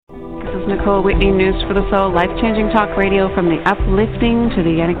is Nicole Whitney, News for the Soul, life-changing talk radio from the uplifting to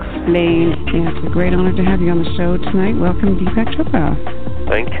the unexplained. It's a great honor to have you on the show tonight. Welcome, Deepak Chopra.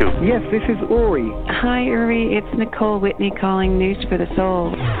 Thank you. Yes, this is Uri. Hi, Uri. It's Nicole Whitney calling News for the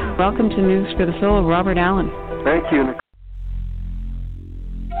Soul. Welcome to News for the Soul, Robert Allen. Thank you, Nicole.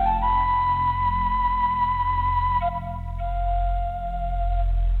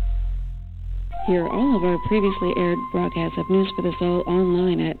 Hear all of our previously aired broadcasts of News for the Soul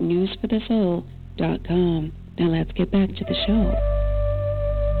online at newsforthesoul.com. Now let's get back to the show.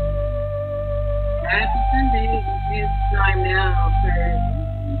 Happy Sunday. It's time now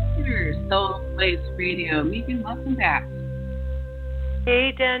for Soul Place Radio. Megan, welcome back.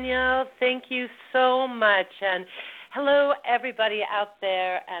 Hey, Danielle. Thank you so much. And hello, everybody out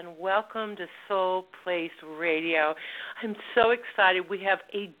there, and welcome to Soul Place Radio. I'm so excited. We have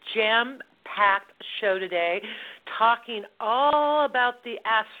a jam-packed show today, talking all about the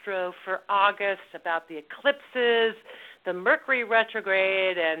astro for August, about the eclipses, the Mercury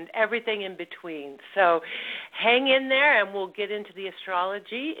retrograde, and everything in between. So hang in there, and we'll get into the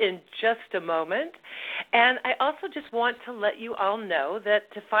astrology in just a moment. And I also just want to let you all know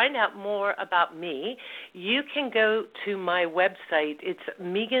that to find out more about me, you can go to my website. It's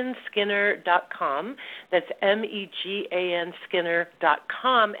meganskinner.com. That's MEGAN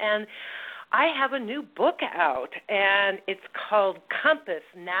Skinner.com. And I have a new book out, and it's called Compass,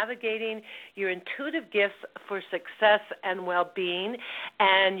 Navigating Your Intuitive Gifts for Success and Well-Being.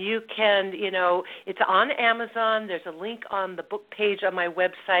 And you can, it's on Amazon. There's a link on the book page on my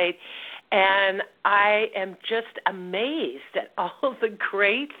website. And I am just amazed at all the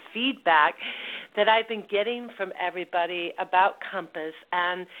great feedback that I've been getting from everybody about Compass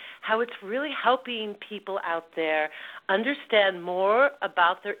and how it's really helping people out there understand more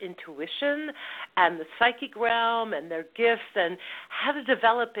about their intuition and the psychic realm and their gifts and how to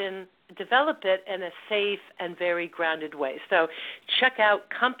develop it in a safe and very grounded way. So check out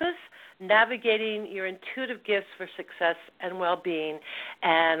Compass, Navigating Your Intuitive Gifts for Success and Well-Being.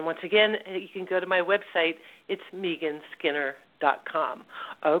 And once again, you can go to my website. It's meganskinner.com.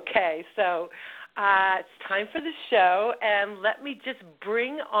 Okay, so it's time for the show, and let me just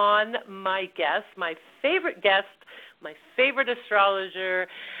bring on my guest, my favorite guest, my favorite astrologer,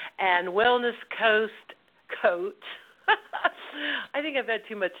 and wellness coach. I think I've had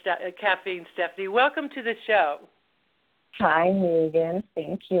too much caffeine, Stephanie. Welcome to the show. Hi, Megan.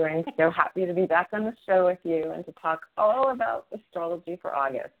 Thank you. I'm so happy to be back on the show with you and to talk all about astrology for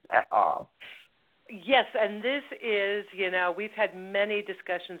August at all. Yes, and this is, we've had many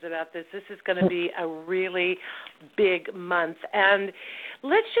discussions about this. This is going to be a really big month. And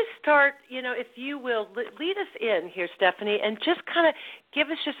let's just start, if you will, lead us in here, Stephanie, and just kind of give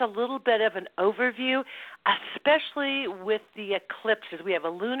us just a little bit of an overview, especially with the eclipses. We have a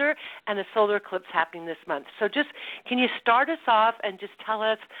lunar and a solar eclipse happening this month. So just can you start us off and just tell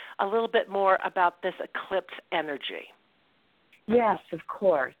us a little bit more about this eclipse energy? Yes, of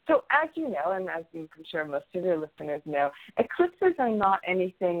course. So as you know, and as I'm sure most of your listeners know, eclipses are not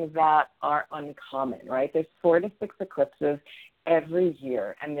anything that are uncommon, right? There's 4 to 6 eclipses every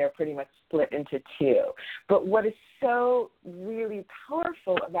year, and they're pretty much split into 2. But what is so really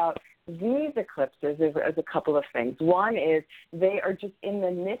powerful about these eclipses is a couple of things. One is they are just in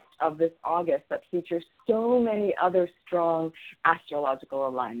the midst of this August that features so many other strong astrological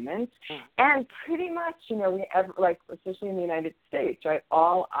alignments. And pretty much, especially in the United States, right,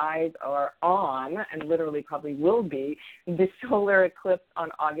 all eyes are on, and literally probably will be, the solar eclipse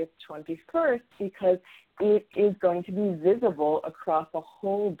on August 21st because it is going to be visible across a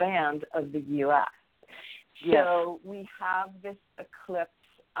whole band of the U.S. Yes. So we have this eclipse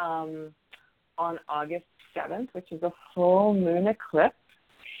on August 7th, which is a full moon eclipse.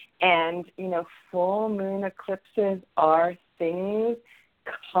 And, full moon eclipses are things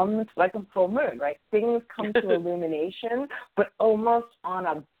come like a full moon, right? Things come to illumination, but almost on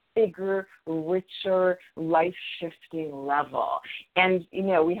a bigger, richer, life-shifting level. And,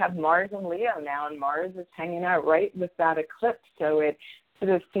 we have Mars in Leo now, and Mars is hanging out right with that eclipse. So it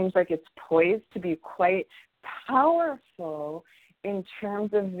sort of seems like it's poised to be quite powerful in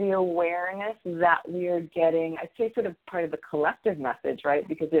terms of the awareness that we are getting. I'd say sort of part of the collective message, right,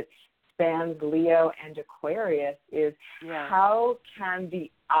 because it spans Leo and Aquarius, is how can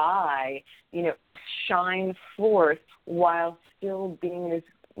the eye, shine forth while still being this,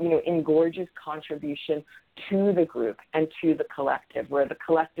 in gorgeous contribution to the group and to the collective, where the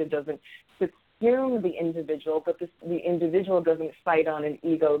collective doesn't subsume the individual, but the individual doesn't fight on an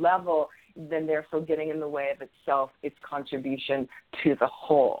ego level, then therefore getting in the way of itself, its contribution to the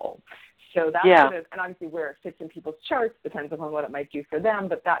whole. So that's sort of, and obviously where it fits in people's charts depends upon what it might do for them,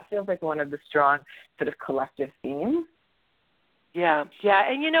 but that feels like one of the strong sort of collective themes. Yeah,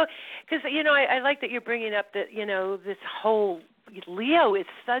 and because I like that you're bringing up that this whole Leo is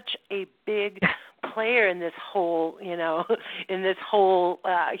such a big player in this whole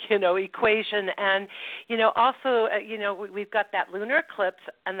equation, and also we've got that lunar eclipse,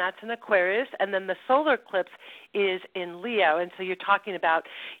 and that's in Aquarius, and then the solar eclipse is in Leo, and so you're talking about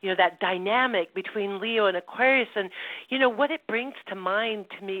that dynamic between Leo and Aquarius, and what it brings to mind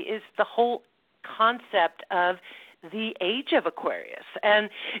to me is the whole concept of the age of Aquarius. And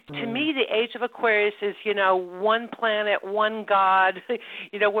to me, the age of Aquarius is, one planet, one God,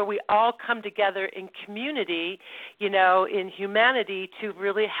 where we all come together in community, in humanity to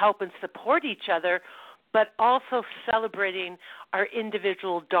really help and support each other, but also celebrating our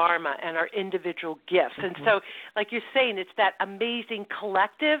individual dharma and our individual gifts. And so, like you're saying, it's that amazing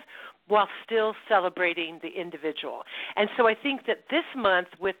collective while still celebrating the individual. And so I think that this month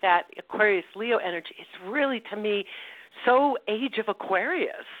with that Aquarius-Leo energy, it's really, to me, so age of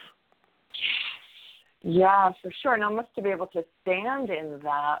Aquarius. Yeah, for sure. And almost to be able to stand in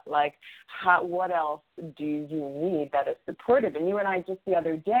that, like, what else do you need that is supportive? And you and I just the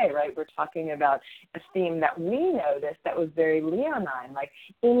other day, right, we're talking about a theme that we noticed that was very Leonine. Like,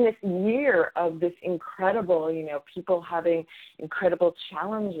 in this year of this incredible, people having incredible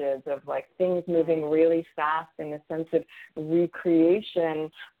challenges of, like, things moving really fast in the sense of recreation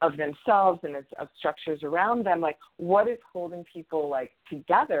of themselves and of structures around them, like, what is holding people, like,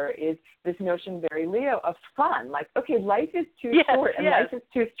 together is this notion very Leo of fun. Like, okay, life is too short and life is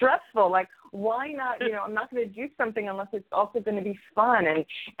too stressful. Like, why not, I'm not going to do something unless it's also going to be fun.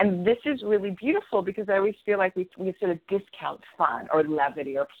 And this is really beautiful because I always feel like we sort of discount fun or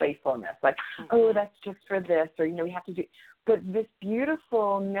levity or playfulness. Like, oh, that's just for this, or, we have to do. But this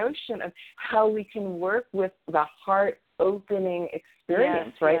beautiful notion of how we can work with the heart-opening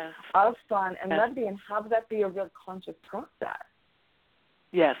experience, of fun and levity, and have that be a real conscious process.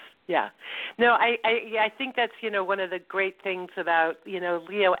 Yes, yeah. No, I think that's, one of the great things about,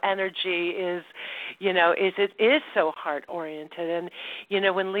 Leo energy is, is it is so heart-oriented.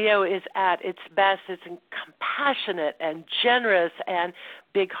 And, when Leo is at its best, it's compassionate and generous and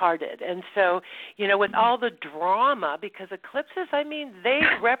big-hearted. And so, with all the drama, because eclipses, they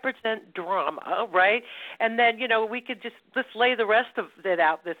represent drama, right? And then, we could let's lay the rest of it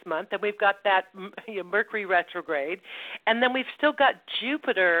out this month. And we've got that Mercury retrograde. And then we've still got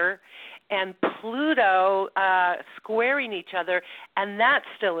Jupiter and Pluto squaring each other, and that's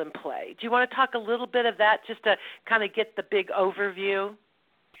still in play. Do you want to talk a little bit of that just to kind of get the big overview?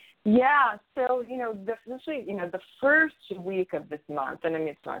 Yeah, so, especially, the first week of this month, and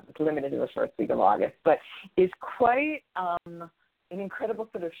it's not limited to the first week of August, but is quite an incredible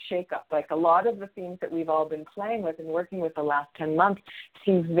sort of shake-up. Like, a lot of the themes that we've all been playing with and working with the last 10 months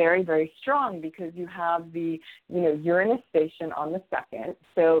seems very, very strong because you have the, Uranus station on the 2nd.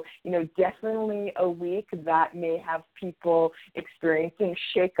 So, definitely a week that may have people experiencing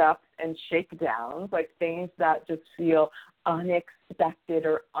shake-ups and shake-downs, like things that just feel unexpected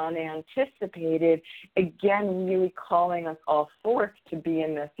or unanticipated, again, really calling us all forth to be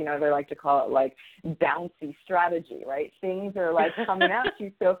in this, they like to call it like bouncy strategy, right? Things are like coming at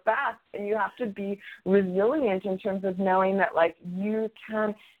you so fast, and you have to be resilient in terms of knowing that, like, you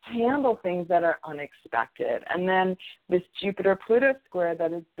can handle things that are unexpected. And then this Jupiter-Pluto square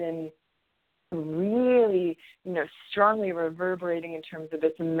that has been really, strongly reverberating in terms of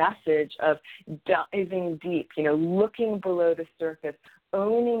its message of diving deep, looking below the surface,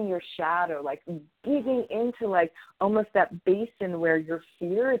 owning your shadow, like digging into like almost that basin where your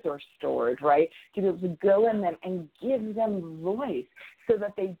fears are stored, right? To be able to go in them and give them voice so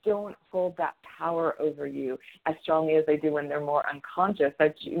that they don't hold that power over you as strongly as they do when they're more unconscious.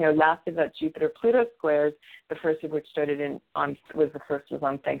 That, last of that Jupiter-Pluto squares, the first of which was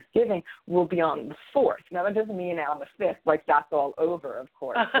on Thanksgiving, will be on the 4th. Now, that doesn't mean on the 5th, like that's all over, of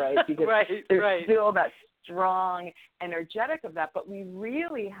course, right? Because there's still that strong energetic of that, but we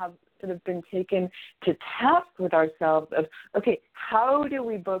really have sort of been taken to task with ourselves of, okay, how do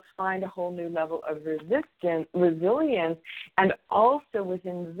we both find a whole new level of resilience, and also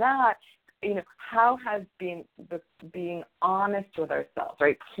within that, how has being honest with ourselves,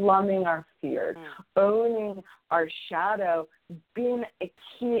 right, plumbing our fears, owning our shadow, been a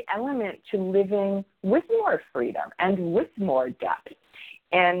key element to living with more freedom and with more depth.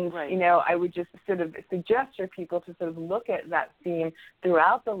 And, I would just sort of suggest for people to sort of look at that theme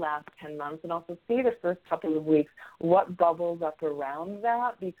throughout the last 10 months and also see the first couple of weeks what bubbles up around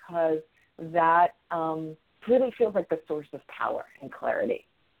that, because that really feels like the source of power and clarity.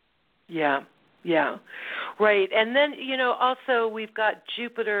 Yeah. Yeah, right. And then, also we've got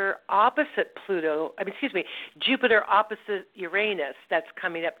Jupiter opposite Jupiter opposite Uranus that's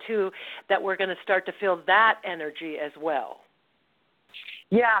coming up too, that we're going to start to feel that energy as well.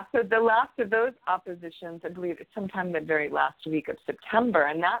 Yeah, so the last of those oppositions, I believe it's sometime the very last week of September,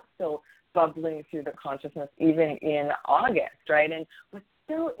 and that's still bubbling through the consciousness even in August, right? And what's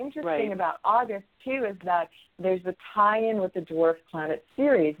so interesting about August, too, is that there's a tie-in with the dwarf planet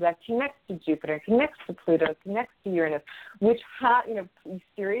Ceres that connects to Jupiter, connects to Pluto, connects to Uranus, which,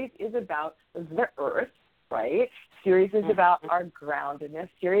 Ceres is about the Earth, right? Ceres is about our groundedness.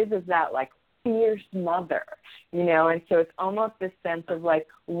 Ceres is that, fierce mother, and so it's almost this sense of,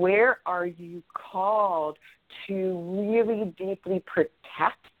 where are you called to really deeply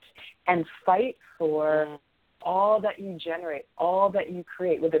protect and fight for all that you generate, all that you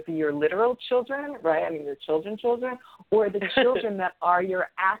create, whether it be your literal children, right? I mean, your children, or the children that are your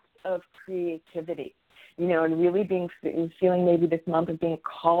acts of creativity, and really feeling maybe this month of being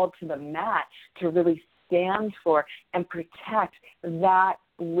called to the mat to really stand for and protect that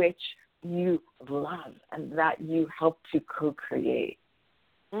which you love and that you help to co-create.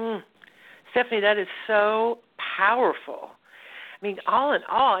 Stephanie, that is so powerful. I mean, all in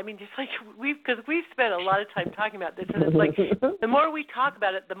all, just because we've spent a lot of time talking about this, and it's the more we talk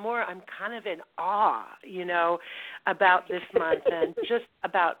about it, the more I'm kind of in awe, about this month and just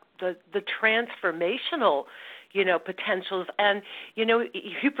about the transformational, potentials. And,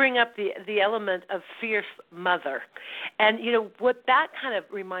 you bring up the element of fierce mother. And, what that kind of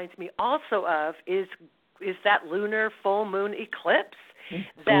reminds me also of is that lunar full moon eclipse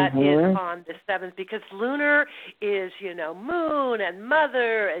that is on the 7th, because lunar is, moon and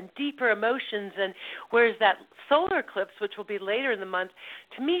mother and deeper emotions, and whereas that solar eclipse, which will be later in the month,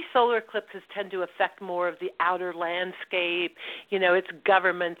 to me solar eclipses tend to affect more of the outer landscape, it's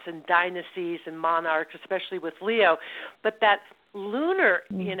governments and dynasties and monarchs, especially with Leo, but that lunar,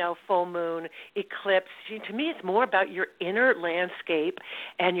 full moon eclipse, to me it's more about your inner landscape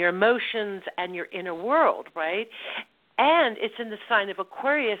and your emotions and your inner world, right? And it's in the sign of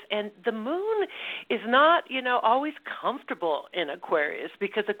Aquarius, and the moon is not, always comfortable in Aquarius,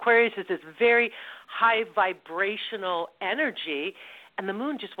 because Aquarius is this very high vibrational energy, and the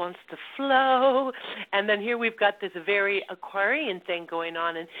moon just wants to flow. And then here we've got this very Aquarian thing going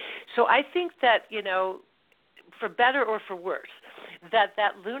on. And so I think that, for better or for worse, that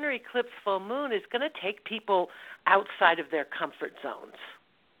lunar eclipse full moon is going to take people outside of their comfort zones.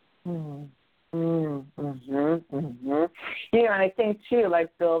 And I think, too,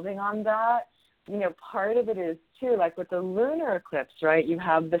 building on that, part of it is, too, with the lunar eclipse, right, you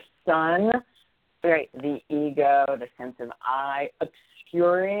have the sun, right, the ego, the sense of I,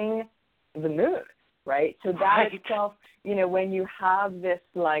 obscuring the moon, right? So that itself, when you have this,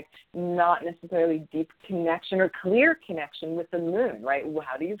 not necessarily deep connection or clear connection with the moon, right?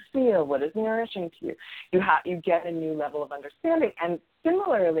 How do you feel? What is nourishing to you? You get a new level of understanding. And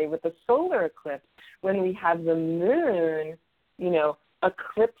similarly, with the solar eclipse, when we have the moon,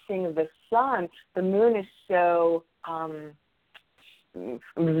 eclipsing the sun, the moon is so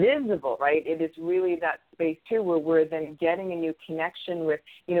visible, right? It is really that space, too, where we're then getting a new connection with,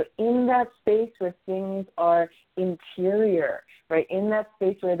 in that space where things are interior, right? In that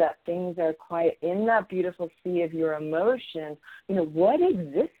space where that things are quiet, in that beautiful sea of your emotions, what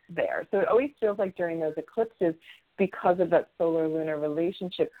exists there? So it always feels like during those eclipses, because of that solar-lunar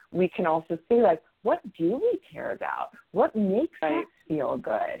relationship, we can also see, what do we care about? What makes us feel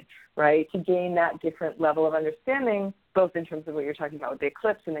good, right? To gain that different level of understanding, both in terms of what you're talking about with the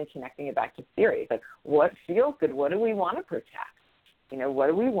eclipse and then connecting it back to Ceres. What feels good? What do we want to protect? What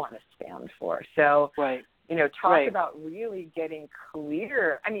do we want to stand for? So, talk about really getting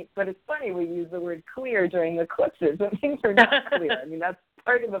clear. But it's funny, we use the word clear during eclipses when things are not clear. That's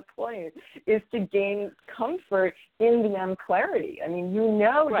part of the point, is to gain comfort in the unclarity.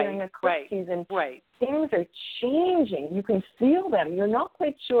 During eclipse season, things are changing. You can feel them. You're not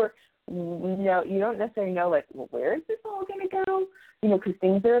quite sure. You don't necessarily know, where is this all going to go? Because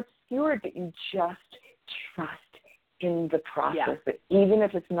things are obscured, but you just trust in the process. That even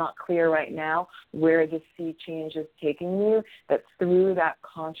if it's not clear right now where the sea change is taking you, that through that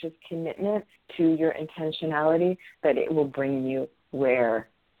conscious commitment to your intentionality, that it will bring you where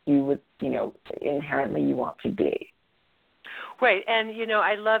you would, inherently you want to be. Right, and,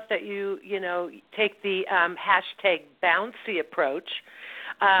 I love that you take the hashtag bouncy approach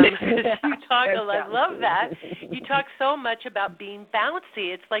You talk, I love that. You talk so much about being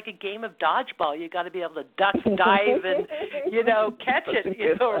bouncy. It's like a game of dodgeball. You got to be able to duck, dive, and catch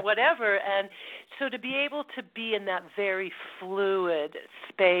it, or whatever. And so to be able to be in that very fluid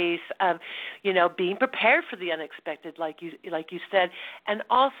space of, being prepared for the unexpected, like you said, and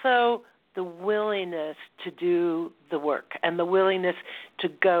also the willingness to do the work and the willingness to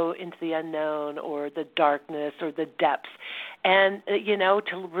go into the unknown or the darkness or the depths and,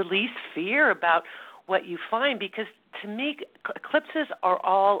 to release fear about what you find, because to me, eclipses are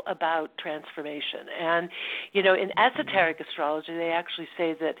all about transformation. And, in esoteric astrology, they actually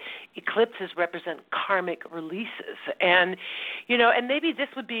say that eclipses represent karmic releases. And, and maybe this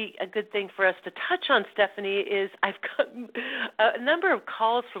would be a good thing for us to touch on, Stephanie, is I've gotten a number of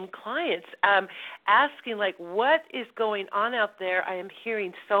calls from clients asking, what is going on out there? I am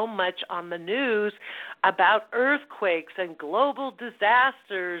hearing so much on the news about earthquakes and global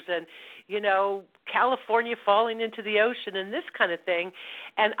disasters and, California falling into the ocean and this kind of thing.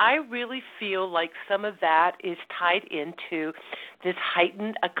 And I really feel like some of that is tied into this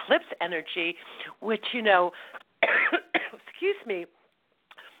heightened eclipse energy, which, excuse me,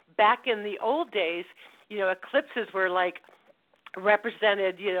 back in the old days, eclipses were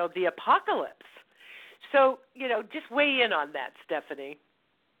represented, the apocalypse. So, just weigh in on that, Stephanie.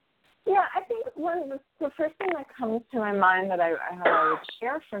 Yeah, I think the first thing that comes to my mind that I would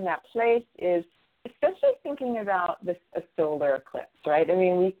share from that place is especially thinking about a solar eclipse, right? I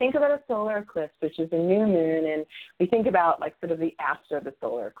mean, we think about a solar eclipse, which is a new moon, and we think about sort of the after the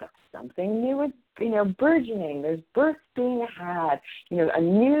solar eclipse, something new is, burgeoning. There's births being had. A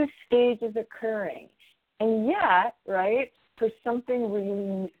new stage is occurring. And yet, right, for something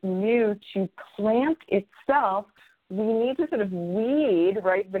really new to plant itself, we need to sort of weed,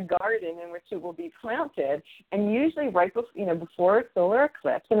 right, the garden in which it will be planted, and usually right before a solar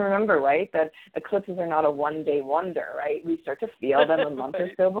eclipse. And remember, right, that eclipses are not a one-day wonder, right? We start to feel them a month or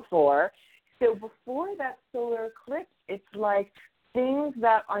so before. So before that solar eclipse, it's like things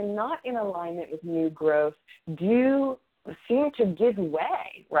that are not in alignment with new growth do seem to give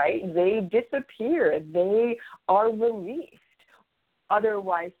way, right? They disappear. They are released.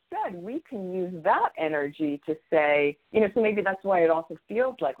 Otherwise said, we can use that energy to say, so maybe that's why it also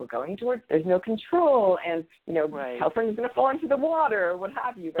feels like we're going towards, there's no control, and, right. California's going to fall into the water, or what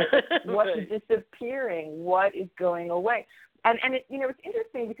have you. Right? What's disappearing? What is going away? And it, it's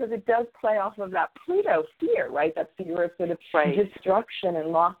interesting because it does play off of that Pluto fear, right? That fear of sort of destruction and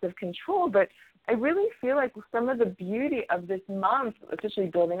loss of control. But I really feel like some of the beauty of this month, especially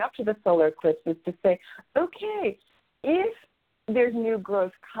building up to the solar eclipse, is to say, okay, if there's new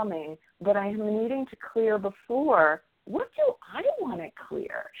growth coming, but I am needing to clear before, what do I want to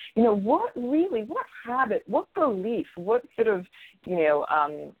clear? What habit, what belief, what sort of,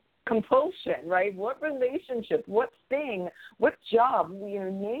 compulsion, right? What relationship, what thing, what job,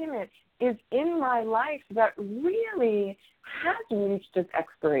 name it, is in my life that really has reached its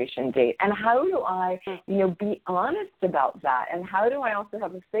expiration date? And how do I, be honest about that? And how do I also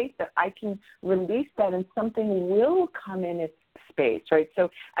have a faith that I can release that and something will come in its space, right? So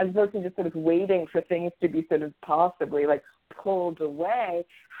as opposed to just sort of waiting for things to be sort of possibly pulled away,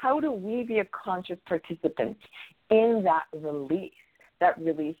 how do we be a conscious participant in that release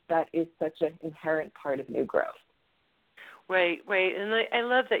that is such an inherent part of new growth? Right. And I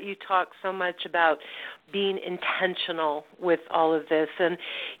love that you talk so much about being intentional with all of this. And,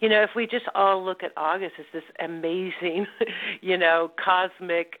 if we just all look at August as this amazing,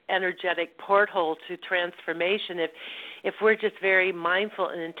 cosmic, energetic porthole to transformation, if we're just very mindful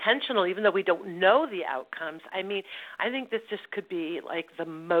and intentional, even though we don't know the outcomes, I think this just could be the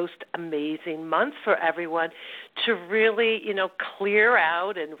most amazing month for everyone to really, clear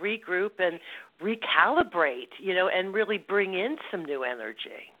out and regroup and recalibrate, and really bring in some new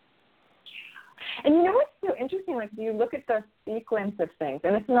energy. And what's so interesting, you look at the sequence of things,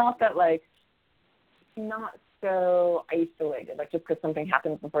 and it's not that, not so isolated, just because something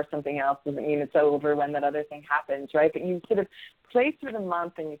happens before something else doesn't mean it's over when that other thing happens, right? But you sort of play through the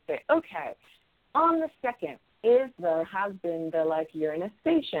month and you say, okay, on the 2nd, has been the Uranus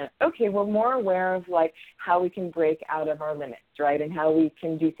station. Okay, we're more aware of how we can break out of our limits, right? And how we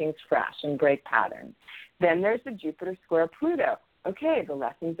can do things fresh and break patterns. Then there's the Jupiter square Pluto. Okay, the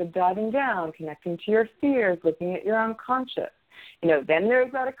lessons of diving down, connecting to your fears, looking at your unconscious. Then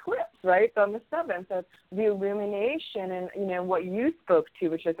there's that eclipse, right, on the 7th, of the illumination and, what you spoke to,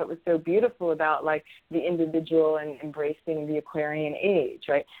 which I thought was so beautiful about, like, the individual and embracing the Aquarian age,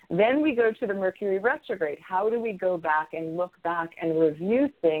 right? Then we go to the Mercury retrograde. How do we go back and look back and review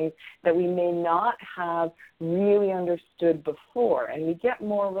things that we may not have really understood before? And we get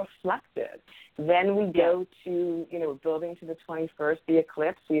more reflective. Then we go to, building to the 21st, the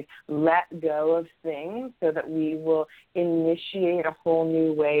eclipse. We've let go of things so that we will initiate a whole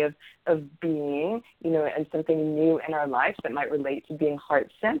new way of being, and something new in our life that might relate to being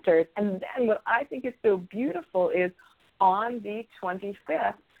heart-centered. And then what I think is so beautiful is on the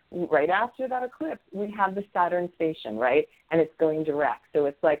 25th, right after that eclipse, we have the Saturn station, right? And it's going direct. So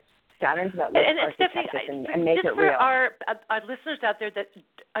it's like Saturn's that looks architectic and make it real. For our listeners out there that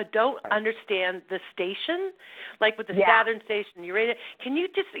don't understand the station, like with the Saturn station, Uranus, can you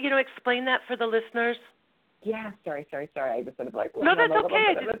just, explain that for the listeners? Yeah, sorry. I was sort of like, no, that's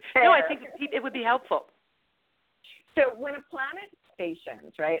okay. I think it would be helpful. So when a planet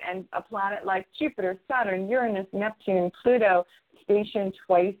stations, right, and a planet like Jupiter, Saturn, Uranus, Neptune, Pluto station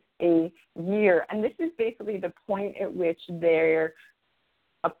twice a year, and this is basically the point at which their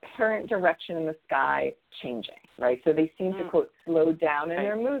apparent direction in the sky changing, right? So they seem to, quote, slow down in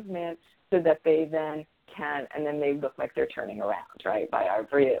their movement so that they then can, and then they look like they're turning around, right, by our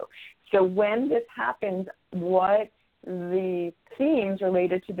view. So when this happens, what the themes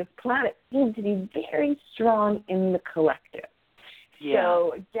related to this planet seem to be very strong in the collective. Yeah.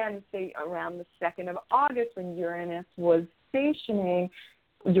 So again, say around the 2nd of August when Uranus was stationing,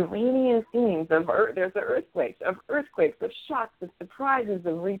 Uranian themes of there's the earthquakes, of shocks, of surprises,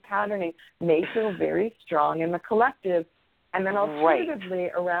 of repatterning may feel very strong in the collective. And then alternatively,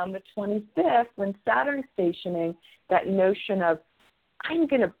 around the 25th, when Saturn's stationing, that notion of I'm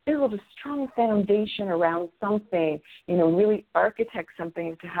going to build a strong foundation around something, really architect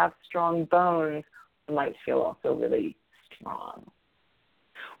something to have strong bones, might feel also really strong.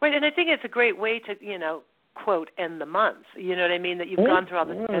 Right, and I think it's a great way to, quote, end the month. You know what I mean? That you've gone through all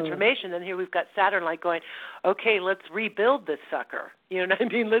this transformation, and here we've got Saturn like going, okay, let's rebuild this sucker. You know what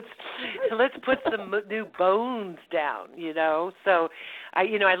I mean? Let's put some new bones down. So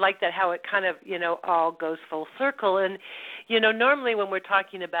I like that how it kind of all goes full circle. And normally when we're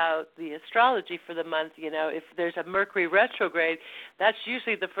talking about the astrology for the month, if there's a Mercury retrograde, that's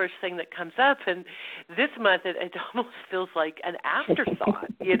usually the first thing that comes up. And this month it almost feels like an afterthought.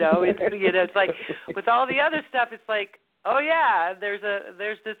 It's like with all the other stuff, it's like, oh yeah, there's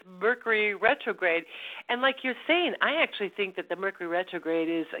this Mercury retrograde, and like you're saying, I actually think that the Mercury retrograde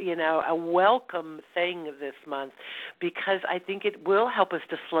is a welcome thing this month, because I think it will help us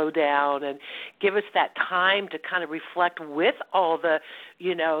to slow down and give us that time to kind of reflect with all the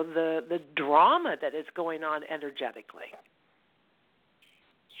the drama that is going on energetically.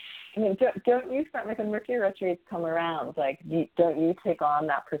 I mean, don't you find, like, when Mercury retrogrades come around, like, don't you take on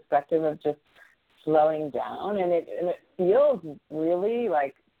that perspective of just slowing down, and it feels really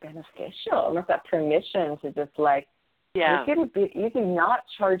like beneficial, almost that permission to just make it a bit easy, not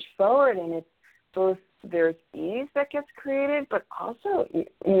charge forward, and it's both there's ease that gets created, but also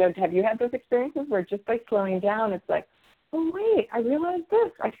have you had those experiences where just by slowing down, it's like, oh wait, I realized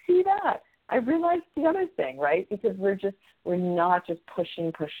this, I see that, I realized the other thing, right? Because we're not just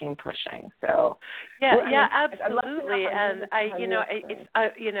pushing. So absolutely. And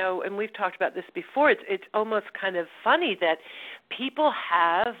and we've talked about this before. It's almost kind of funny that people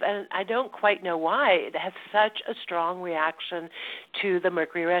have, and I don't quite know why, have such a strong reaction to the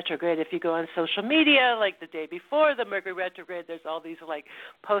Mercury retrograde. If you go on social media, like the day before the Mercury retrograde, there's all these like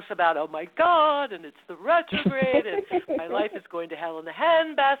posts about, oh my God, and it's the retrograde, and my life is going to hell in a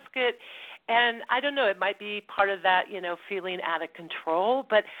handbasket. And I don't know, it might be part of that, feeling out of control,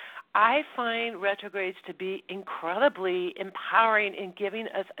 but I find retrogrades to be incredibly empowering in giving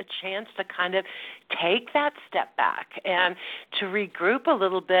us a chance to kind of take that step back and to regroup a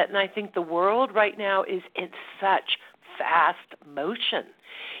little bit. And I think the world right now is in such fast motion.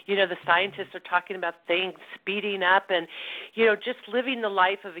 The scientists are talking about things speeding up and, just living the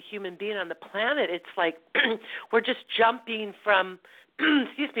life of a human being on the planet. It's like we're just jumping from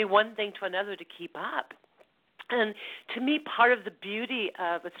one thing to another to keep up. And to me, part of the beauty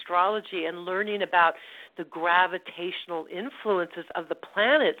of astrology and learning about the gravitational influences of the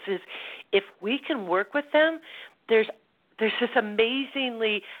planets is if we can work with them, there's this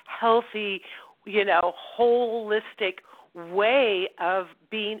amazingly healthy, holistic way of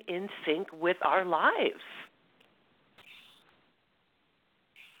being in sync with our lives.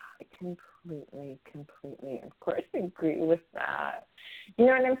 Completely. Of course, I agree with that.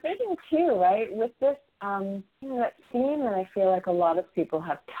 And I'm thinking too, right, with this, that theme that I feel like a lot of people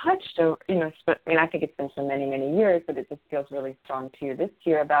have touched, I think it's been for many, many years, but it just feels really strong too this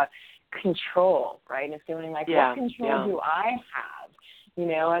year about control, right, and feeling like, what control do I have,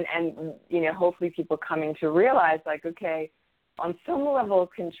 and hopefully people coming to realize, like, okay, on some level,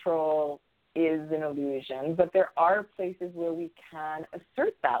 control is an illusion, but there are places where we can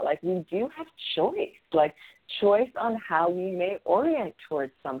assert that. Like, we do have choice on how we may orient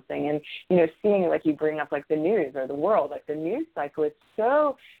towards something. And, seeing, like you bring up, like the news or the world, like the news cycle, it's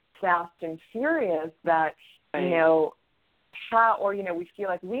so fast and furious that, we feel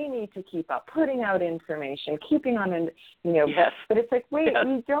like we need to keep up, putting out information, keeping on, but it's like, wait,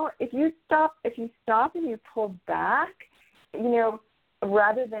 you don't, if you stop and you pull back,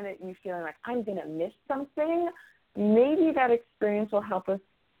 rather than you feeling like I'm going to miss something, maybe that experience will help us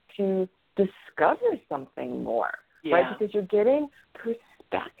to discover something more, right? Because you're getting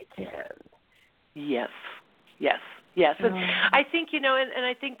perspective. Yes. And I think, and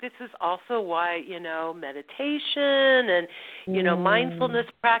I think this is also why, meditation and, mindfulness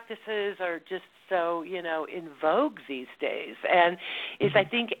practices are just so, in vogue these days. And I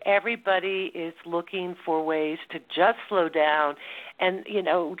think everybody is looking for ways to just slow down and,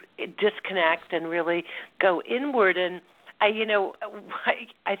 disconnect and really go inward. And I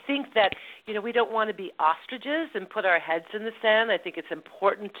think that, we don't want to be ostriches and put our heads in the sand. I think it's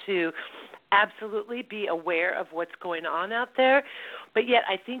important to absolutely be aware of what's going on out there. But yet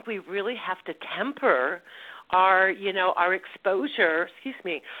I think we really have to temper our exposure. Excuse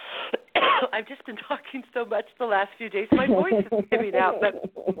me. I've just been talking so much the last few days. My voice is giving out. But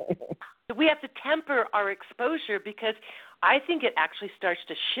we have to temper our exposure because I think it actually starts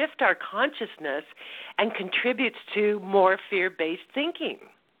to shift our consciousness and contributes to more fear-based thinking.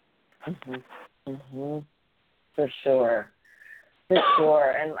 For sure.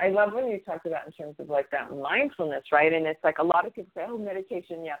 And I love when you talked about in terms of like that mindfulness, right? And it's like a lot of people say,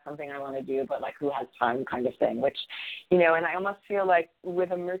 meditation, something I want to do, but like who has time kind of thing, which, and I almost feel like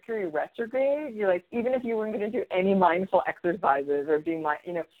with a Mercury retrograde, you're like, even if you weren't going to do any mindful exercises or being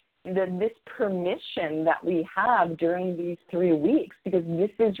this permission that we have during these 3 weeks, because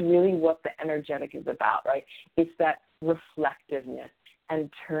this is really what the energetic is about, right? It's that reflectiveness and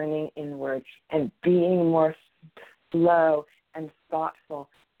turning inward and being more slow and thoughtful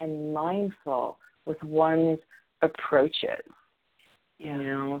and mindful with one's approaches,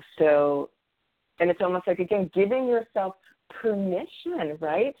 So, and it's almost like, again, giving yourself permission,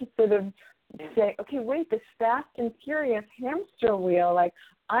 right, to sort of say, okay, wait, this fast and furious hamster wheel, like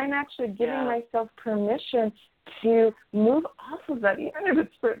I'm actually giving myself permission to move off of that, even if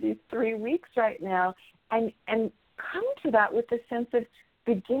it's for these 3 weeks right now, and come to that with a sense of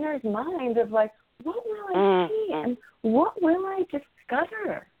beginner's mind of like, what will I see and what will I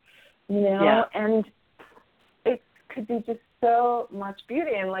discover? And it could be just so much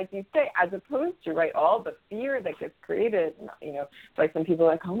beauty. And like you say, as opposed to, right, all the fear that gets created, like some people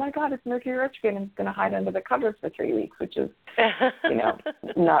are like, oh my God, it's Mercury retrograde and it's going to hide under the covers for 3 weeks, which is,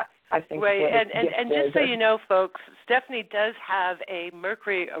 not, I think. Right, and just so you know, folks, Stephanie does have a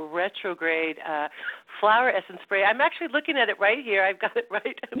Mercury retrograde flower essence spray. I'm actually looking at it right here. I've got it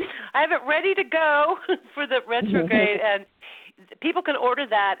right. I have it ready to go for the retrograde, and people can order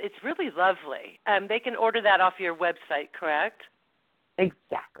that. It's really lovely. They can order that off your website, correct?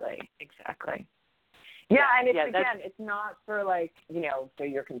 Exactly. Yeah, and it's not for like, so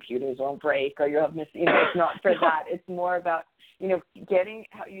your computers won't break or you'll have it's not for that. It's more about,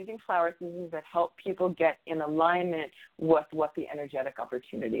 using flower seasons that help people get in alignment with what the energetic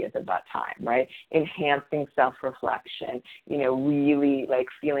opportunity is at that time, right? Enhancing self-reflection, really like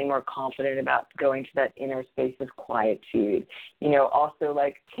feeling more confident about going to that inner space of quietude, also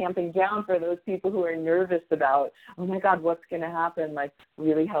like tamping down for those people who are nervous about, oh my God, what's going to happen? Like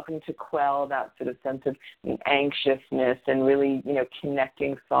really helping to quell that sort of sense of anxiousness and really,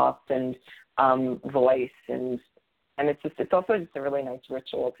 connecting soft and voice and it's also just a really nice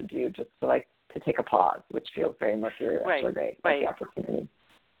ritual to do, just to take a pause, which feels very Mercury retrograde, like the opportunity.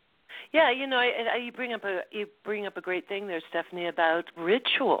 Yeah, you bring up a great thing there, Stephanie, about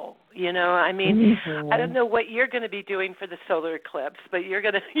ritual. I mean, I don't know what you're going to be doing for the solar eclipse, but I think you're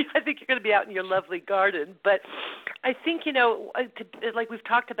going to be out in your lovely garden. But I think like we've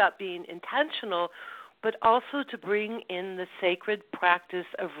talked about being intentional, but also to bring in the sacred practice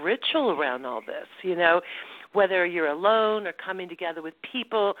of ritual around all this. Whether you're alone or coming together with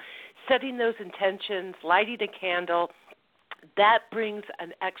people, setting those intentions, lighting a candle, that brings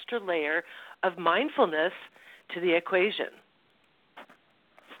an extra layer of mindfulness to the equation.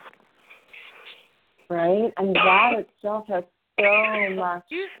 Right, and that itself has so much.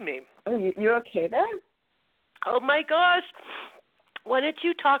 Excuse me. Oh, you okay there? Oh, my gosh. Why don't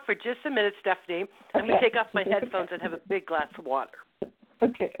you talk for just a minute, Stephanie? Let me take off my headphones and have a big glass of water.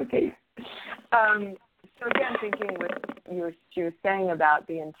 Okay. So again, thinking what she was saying about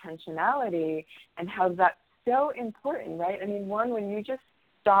the intentionality and how that's so important, right? I mean, one, when you just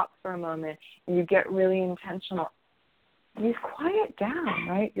stop for a moment and you get really intentional, you quiet down,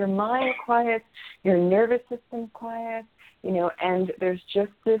 right? Your mind quiets, your nervous system quiets, and there's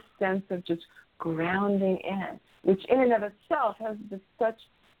just this sense of just grounding in, which in and of itself has such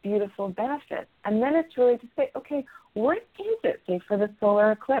beautiful benefits. And then it's really to say, okay, what is it, say, for the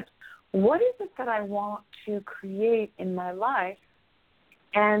solar eclipse? What is it that I want to create in my life?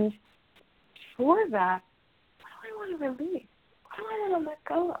 And for that, what do I want to release? What do I want to let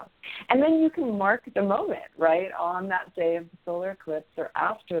go of? And then you can mark the moment, right, on that day of the solar eclipse or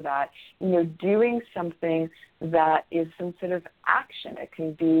after that, doing something that is some sort of action. It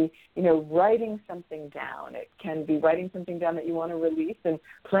can be, writing something down. It can be writing something down that you want to release and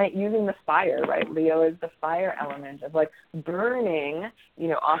using the fire, right? Leo is the fire element of like burning,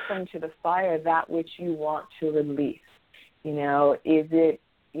 offering to the fire that which you want to release. Is it,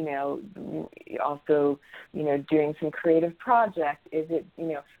 also, doing some creative project? Is it,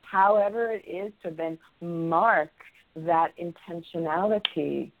 however it is to then mark that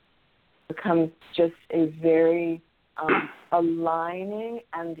intentionality becomes just a very aligning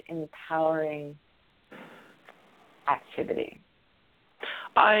and empowering activity.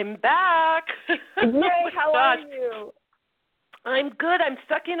 I'm back. Yay, how are you? I'm good. I'm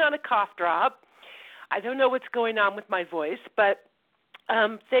sucking on a cough drop. I don't know what's going on with my voice, but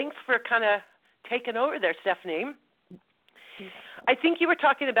thanks for kind of taking over there, Stephanie. I think you were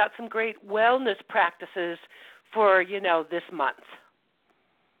talking about some great wellness practices for, this month.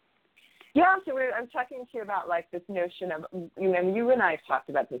 Yeah, so I'm talking to you about, like, this notion of, you and I have talked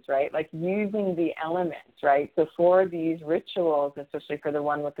about this, right? Like, using the elements, right? So for these rituals, especially for the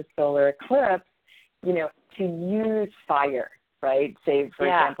one with the solar eclipse, to use fire, right? Say, for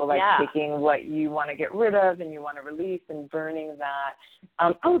example, taking what you want to get rid of and you want to release and burning that.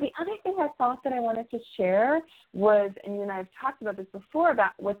 The other thing I thought that I wanted to share was, and you and I have talked about this before,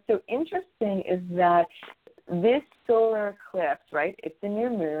 about what's so interesting is that this solar eclipse, right, it's a new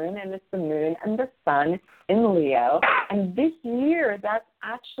moon, and it's the moon and the sun in Leo. And this year, that's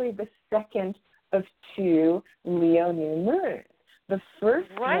actually the second of two Leo new moons. The first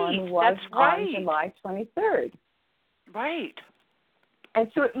one was on July 23rd. Right. And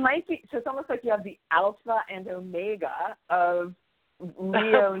so it might be, so it's almost like you have the alpha and omega of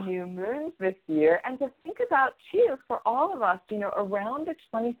Leo new moons this year. And to think about, too, for all of us, around the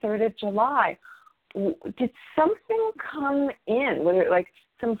 23rd of July, did something come in, whether like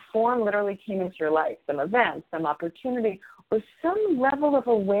some form literally came into your life, some event, some opportunity, or some level of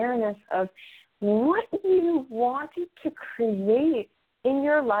awareness of what you wanted to create in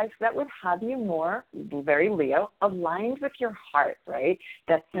your life that would have you more, very Leo, aligned with your heart, right?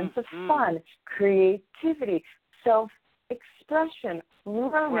 That sense of fun, creativity, self-expression,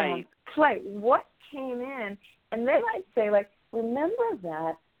 romance, play. What came in? And then I'd say, like, remember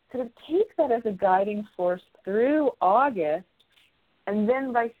that, sort of take that as a guiding force through August, and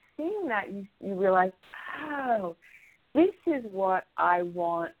then by seeing that, you realize, oh, this is what I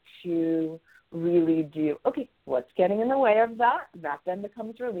want to really do. Okay, what's getting in the way of that? That then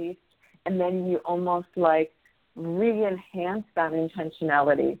becomes released, and then you almost like re-enhance that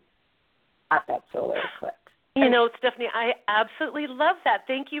intentionality at that solar eclipse. Stephanie, I absolutely love that.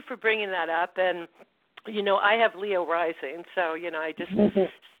 Thank you for bringing that up. And I have Leo rising, so, I just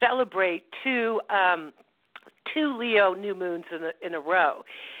celebrate two Leo new moons in a row.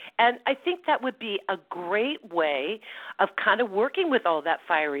 And I think that would be a great way of kind of working with all that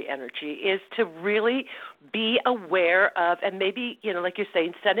fiery energy, is to really be aware of, and maybe, like you're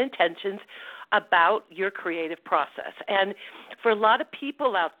saying, set intentions about your creative process. And for a lot of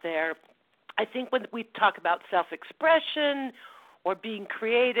people out there, I think when we talk about self-expression or being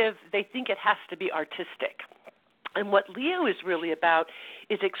creative, they think it has to be artistic. And what Leo is really about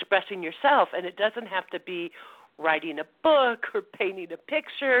is expressing yourself, and it doesn't have to be writing a book or painting a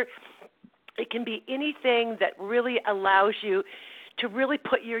picture. It can be anything that really allows you to really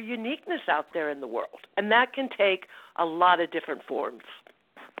put your uniqueness out there in the world, and that can take a lot of different forms.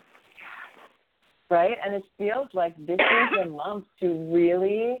 Right, and it feels like this is a month to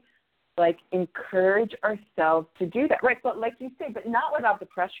really like encourage ourselves to do that, right? But like you say, but not without the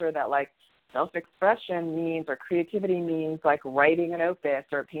pressure that like self-expression means or creativity means like writing an opus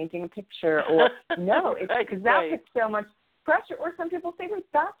or painting a picture, or no, it's because that puts so much pressure. Or some people say, like,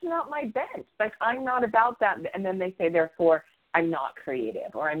 that's not my bent. Like, I'm not about that. And then they say, therefore, I'm not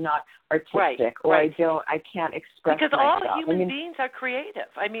creative, or I'm not artistic, right, or right. I can't express because myself. all human beings are creative.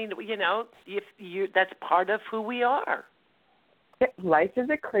 I mean, if that's part of who we are. Life is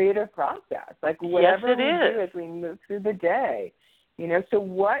a creative process. Like whatever yes, it we is. do as we move through the day, So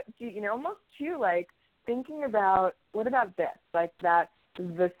what do almost too like thinking about what about this? Like that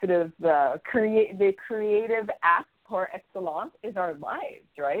the sort of the creative act par excellence is our lives,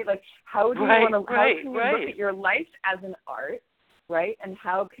 right? Like how do you want to how can you look at your life as an art, right? And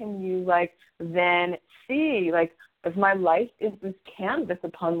how can you like then see like if my life is this canvas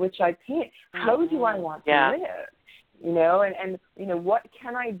upon which I paint, how do I want to live? And what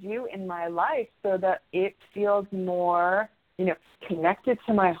can I do in my life so that it feels more, connected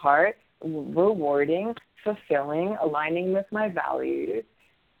to my heart, rewarding, fulfilling, aligning with my values,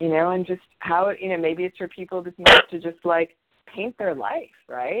 and just how, maybe it's for people this month to just like paint their life,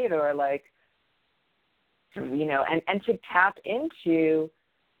 right? Or like, and to tap into,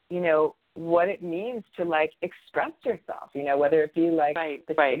 what it means to like express yourself, whether it be like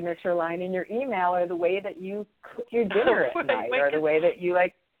the signature line in your email or the way that you cook your dinner at night or the way that you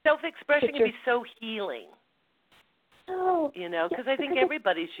like. Self-expression can be so healing. Oh, because I think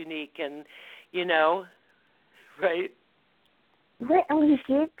everybody's unique and, right? Right, and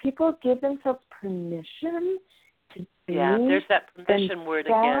people give themselves permission to be there's that permission word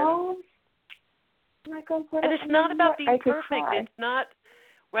again. And it's not about being perfect. It's not,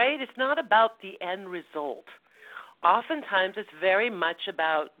 right? It's not about the end result. Oftentimes, it's very much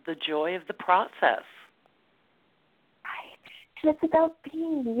about the joy of the process. Right. And it's about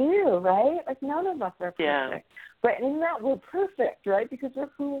being you, right? Like, none of us are perfect. Yeah. But in that, we're perfect, right? Because we're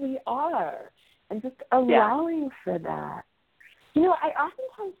who we are. And just allowing for that. I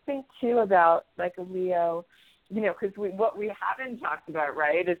oftentimes think, too, about, like, a Leo, because what we haven't talked about,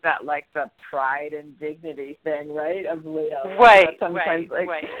 right, is that, like, the pride and dignity thing, right, of Leo. Right, that sometimes,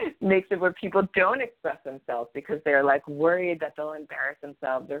 makes it where people don't express themselves because they're, like, worried that they'll embarrass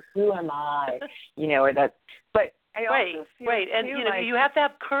themselves or who am I, or that. But I also feel, and, too, you have to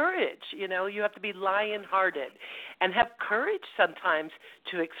have courage, you have to be lion-hearted and have courage sometimes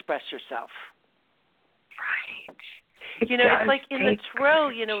to express yourself. Right. It's like in the Tarot,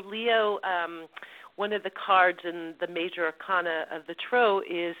 Leo, one of the cards in the major arcana of the Tarot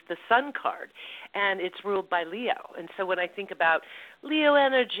is the Sun card, and it's ruled by Leo. And so when I think about Leo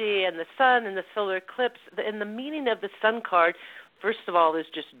energy and the Sun and the solar eclipse, and the meaning of the Sun card, first of all, is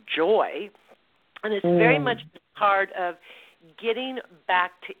just joy, and it's very much a card of getting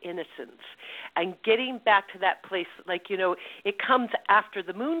back to innocence and getting back to that place, like, it comes after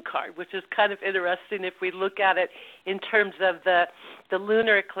the Moon card, which is kind of interesting if we look at it in terms of the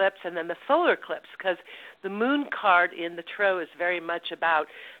lunar eclipse and then the solar eclipse, because the Moon card in the Tarot is very much about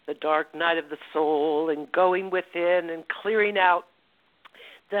the dark night of the soul and going within and clearing out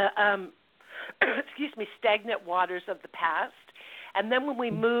the stagnant waters of the past. And then when we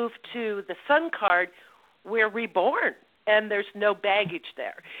move to the Sun card, we're reborn. And there's no baggage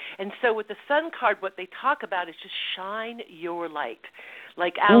there. And so with the Sun card, what they talk about is just shine your light.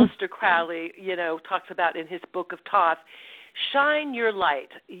 Like Aleister Crowley, talks about in his book of Thoth, shine your light.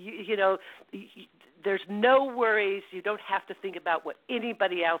 There's no worries. You don't have to think about what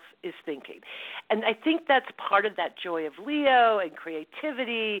anybody else is thinking. And I think that's part of that joy of Leo and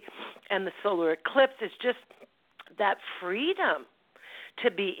creativity and the solar eclipse is just that freedom to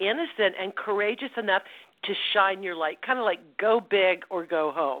be innocent and courageous enough to shine your light, kind of like go big or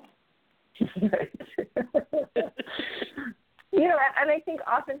go home. And I think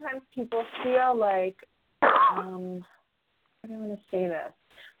oftentimes people feel like, how do I want to say this?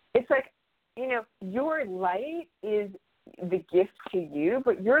 It's like, your light is the gift to you,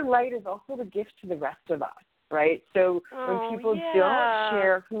 but your light is also the gift to the rest of us, right? So when people don't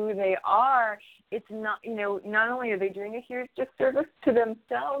share who they are, it's not, not only are they doing a huge disservice to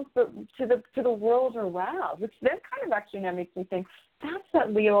themselves, but to the world around, which then kind of actually now makes me think that's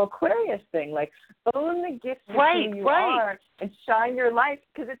that Leo Aquarius thing, like own the gift of who you are and shine your light,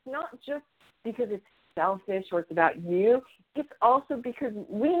 because it's not just because it's selfish or it's about you, it's also because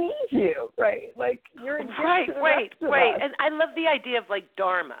we need you, right? Like you're a gift to the rest of us. And I love the idea of like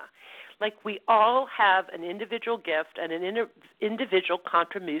Dharma. Like we all have an individual gift and an individual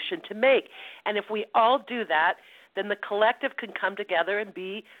contribution to make. And if we all do that, then the collective can come together and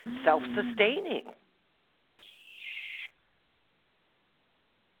be self-sustaining.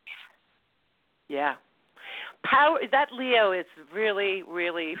 Yeah. Power, that Leo is really,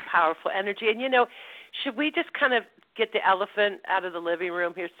 really powerful energy. And, should we just kind of get the elephant out of the living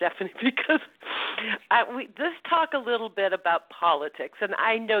room here, Stephanie, because let's talk a little bit about politics. And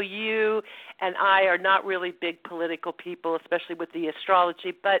I know you and I are not really big political people, especially with the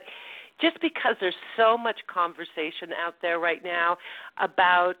astrology, but just because there's so much conversation out there right now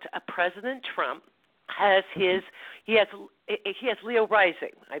about President Trump he has Leo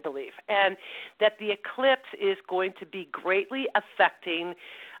rising, I believe, and that the eclipse is going to be greatly affecting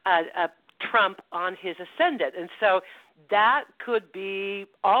Trump on his ascendant. And so that could be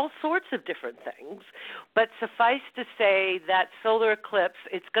all sorts of different things. But suffice to say that solar eclipse,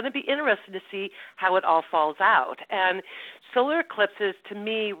 it's going to be interesting to see how it all falls out. And solar eclipses, to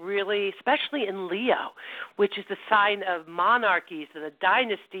me, really, especially in Leo, which is the sign of monarchies and a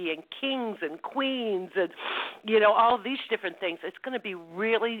dynasty and kings and queens and, all of these different things, it's going to be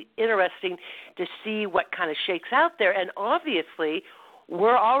really interesting to see what kind of shakes out there. And obviously,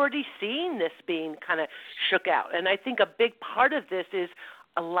 we're already seeing this being kind of shook out. And I think a big part of this is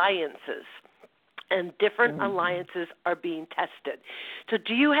alliances. And different alliances are being tested. So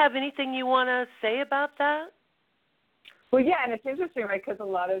do you have anything you want to say about that? Well, yeah, and it's interesting, right, because a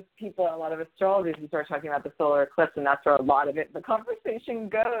lot of people, a lot of astrologers, you start talking about the solar eclipse, and that's where a lot of the conversation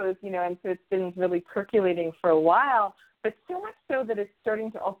goes, and so it's been really percolating for a while, but so much so that it's starting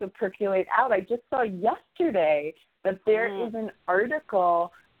to also percolate out. I just saw yesterday that there is an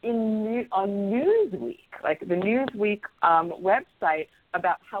article on Newsweek, like the Newsweek website,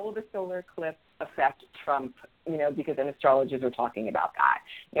 about how will the solar eclipse affect Trump, because then astrologers are talking about that.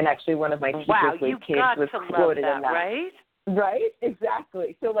 And actually one of my teachers kids was quoted in that. Right? Right?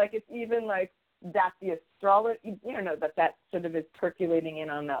 Exactly. So, it's even that the astrology, that sort of is percolating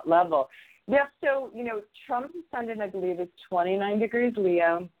in on that level. Yeah, so, Trump's ascendant, I believe, is 29 degrees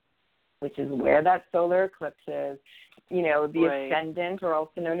Leo, which is where that solar eclipse is. The ascendant, or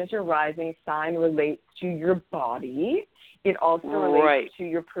also known as your rising sign, relates to your body. It also relates to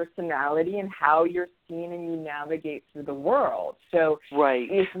your personality and how you're seen and you navigate through the world. So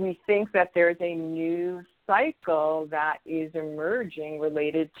if we think that there's a new cycle that is emerging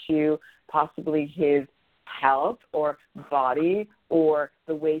related to possibly his health or body or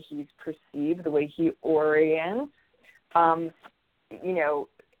the way he's perceived, the way he orients,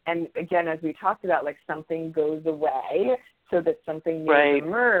 and again, as we talked about, something goes away so that something new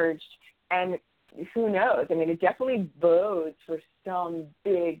emerged. And who knows? I mean, it definitely bodes for some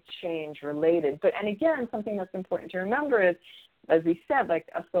big change related. And again, something that's important to remember is, as we said, a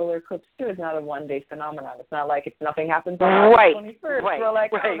solar eclipse too is not a one-day phenomenon. It's not like nothing happens on August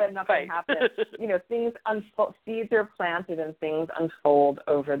 21st. We're then nothing happens. Things unfold, seeds are planted and things unfold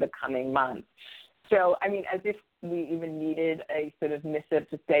over the coming months. So, I mean, as if we even needed a sort of missive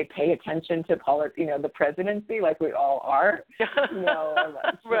to say, pay attention to the presidency, like we all are.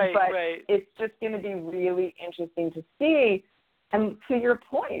 It's just going to be really interesting to see. And to your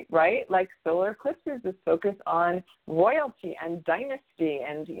point, right, solar eclipses is focus on royalty and dynasty.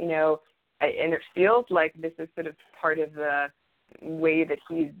 And, and it feels like this is sort of part of the way that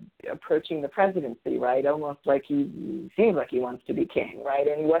he's approaching the presidency, right? Almost like he seems like he wants to be king, right?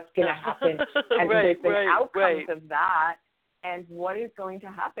 And what's going to happen and the outcomes of that, and what is going to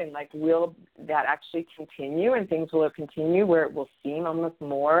happen? Will that actually continue, and things will continue where it will seem almost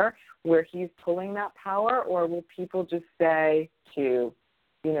more where he's pulling that power, or will people just say to,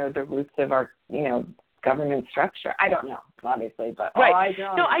 the roots of our, government structure? I don't know, obviously, but I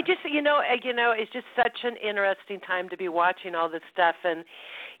don't. No, I just, it's just such an interesting time to be watching all this stuff. And,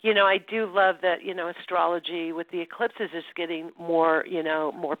 I do love that, astrology with the eclipses is getting more,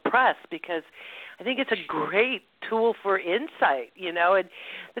 more press, because I think it's a great tool for insight, and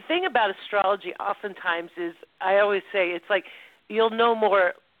the thing about astrology oftentimes is, I always say, it's like you'll know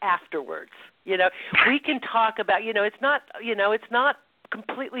more afterwards. We can talk about, it's not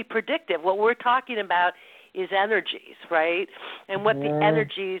completely predictive. What we're talking about is energies, right? And what the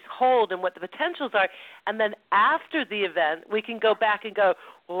energies hold and what the potentials are. And then after the event, we can go back and go,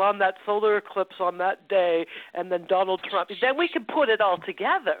 well, on that solar eclipse on that day, and then Donald Trump. Then we can put it all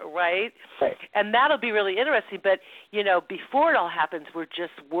together, right? And that'll be really interesting. But, before it all happens, we're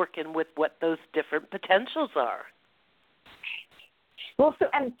just working with what those different potentials are. Well,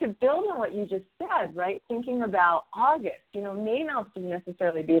 and to build on what you just said, right, thinking about August, may not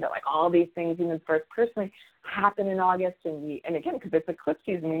necessarily be that all these things, even first personally, happen in August, and again, because it's eclipse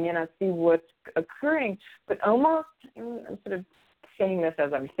season, we may not see what's occurring, but almost, I'm sort of saying this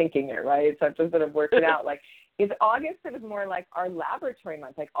as I'm thinking it, right, so I've just sort of worked it out, is August sort of more like our laboratory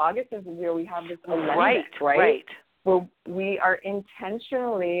month? August is where we have this alignment, right? where we are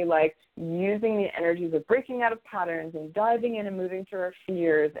intentionally like using the energies of breaking out of patterns and diving in and moving through our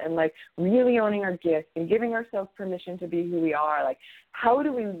fears and like really owning our gifts and giving ourselves permission to be who we are. Like, how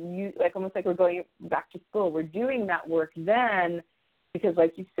do we use, like, almost like we're going back to school. We're doing that work then because,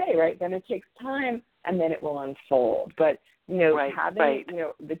 like you say, right, then it takes time and then it will unfold. But, you know, having, you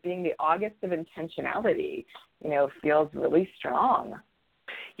know, being the August of intentionality, you know, feels really strong.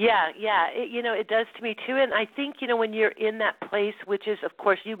 Yeah, it does to me too. And I think, when you're in that place, which is, of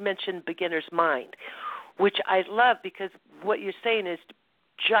course, you mentioned beginner's mind, which I love because what you're saying is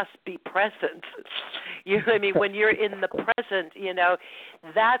just be present. You know what I mean? When you're in the present,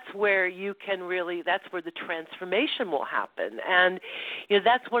 that's where you can really, that's where the transformation will happen. And,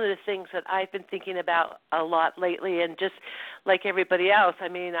 that's one of the things that I've been thinking about a lot lately. And just like everybody else, I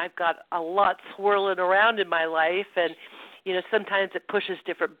mean, I've got a lot swirling around in my life, and sometimes it pushes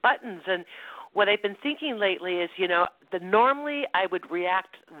different buttons. And what I've been thinking lately is, that normally I would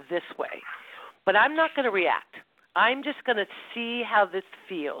react this way, but I'm not going to react. I'm just going to see how this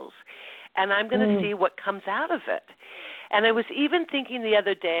feels, and I'm going to see what comes out of it. And I was even thinking the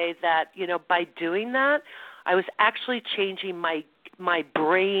other day that, by doing that, I was actually changing my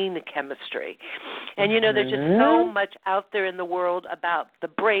brain chemistry. And, there's just so much out there in the world about the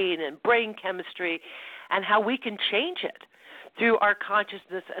brain and brain chemistry and how we can change it through our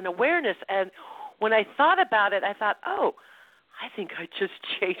consciousness and awareness. And when I thought about it, I thought, I think I just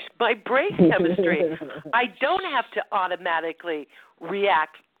changed my brain chemistry. I don't have to automatically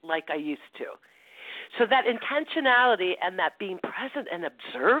react like I used to. So that intentionality and that being present and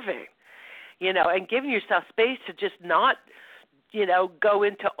observing, and giving yourself space to just not, go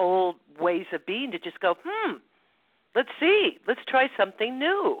into old ways of being, to just go, let's see, let's try something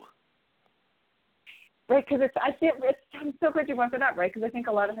new. Right, because I'm so glad you brought that up, right? Because I think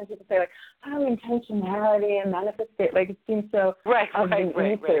a lot of times people say, like, intentionality and manifestation, like, it seems so right.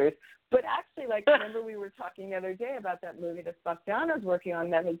 But actually, like, remember we were talking the other day about that movie that Bogdano's working on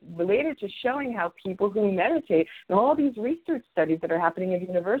that is related to showing how people who meditate, and all these research studies that are happening at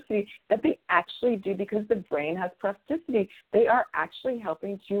university, that they actually do, because the brain has plasticity, they are actually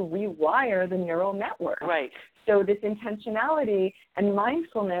helping to rewire the neural network. Right. So this intentionality and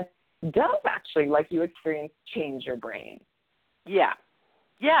mindfulness does actually, like you experienced, change your brain. Yeah.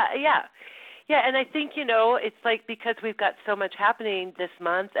 And I think, it's like, because we've got so much happening this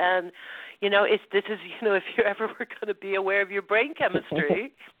month, and, this is, if you ever were going to be aware of your brain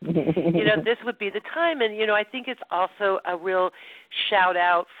chemistry, this would be the time. And, I think it's also a real shout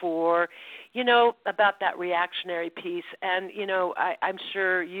out for, about that reactionary piece. And, I'm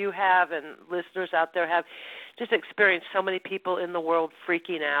sure you have, and listeners out there have, just experienced so many people in the world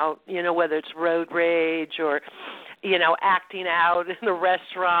freaking out, whether it's road rage or, acting out in the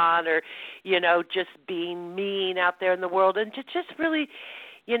restaurant, or, just being mean out there in the world, and to just really,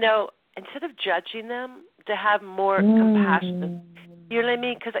 instead of judging them, to have more compassion. You know what I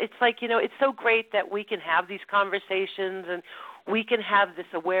mean? Because it's like, it's so great that we can have these conversations and we can have this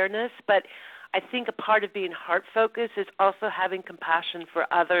awareness, but I think a part of being heart-focused is also having compassion for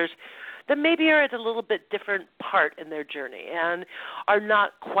others that maybe are at a little bit different part in their journey and are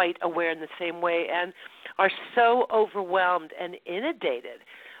not quite aware in the same way and are so overwhelmed and inundated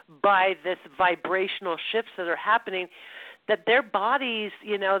by this vibrational shifts that are happening that their bodies,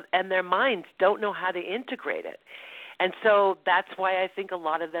 and their minds don't know how to integrate it. And so that's why I think a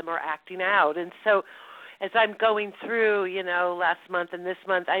lot of them are acting out. And so as I'm going through, last month and this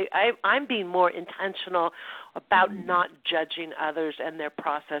month, I'm being more intentional about not judging others and their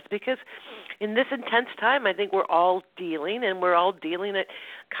process, because in this intense time, I think we're all dealing at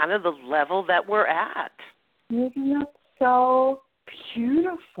kind of the level that we're at. Isn't that so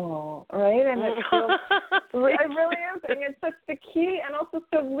beautiful, right? And it feels, I really am thinking it's such the key, and also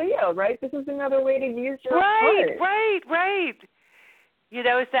so Leo, right? This is another way to use your heart. Right.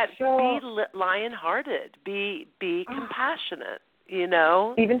 It's that be lion-hearted, be compassionate,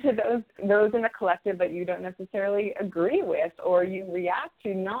 Even to those in the collective that you don't necessarily agree with, or you react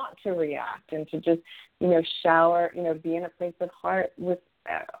to not to react, and to just, shower, be in a place of heart with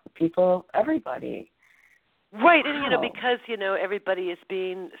people, everybody. Right, wow. And, because, everybody is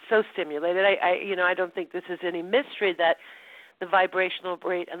being so stimulated, I don't think this is any mystery that the vibrational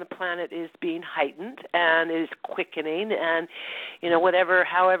rate on the planet is being heightened and is quickening, and,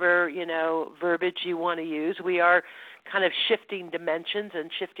 however, verbiage you want to use, we are kind of shifting dimensions and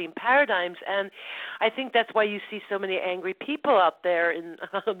shifting paradigms, and I think that's why you see so many angry people out there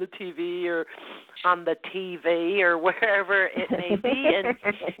on the TV or or wherever it may be,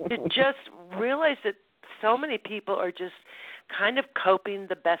 and to just realize that so many people are just kind of coping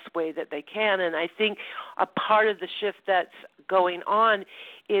the best way that they can. And I think a part of the shift that's going on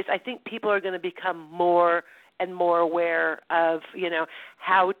is I think people are going to become more and more aware of,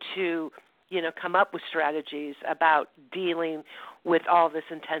 how to, come up with strategies about dealing with all this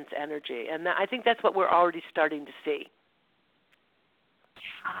intense energy. And I think that's what we're already starting to see.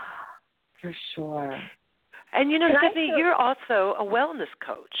 For sure. And, Stephanie, you're also a wellness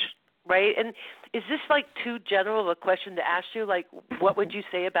coach, right? And is this like too general of a question to ask you? Like, what would you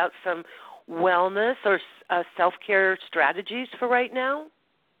say about some wellness or self-care strategies for right now?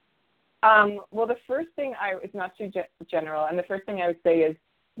 Well, the first thing it's not too general, and the first thing I would say is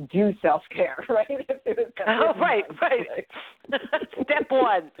do self-care, right? Right. Step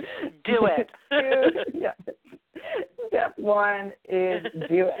one, do it. Step one is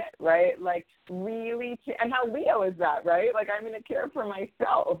do it, right? Like really, and how Leo is that, right? Like I'm going to care for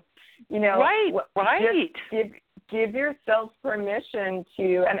myself, Right. Just give yourself permission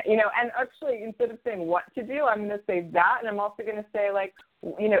to, and actually instead of saying what to do, I'm going to say that, and I'm also going to say like,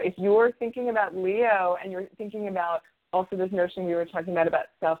 if you're thinking about Leo and you're thinking about also this notion we were talking about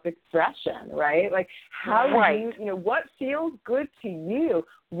self-expression, right? Like how do you, what feels good to you?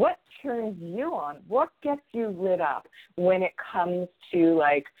 What turns you on? What gets you lit up when it comes to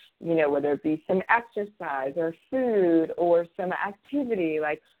like, whether it be some exercise or food or some activity,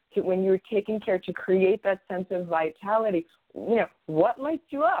 like when you're taking care to create that sense of vitality, what lights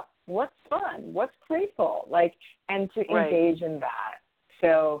you up? What's fun? What's playful? Like, and to engage in that.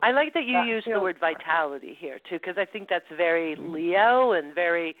 So I like that you use the word vitality here, too, because I think that's very Leo and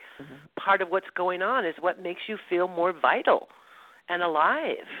very part of what's going on is what makes you feel more vital and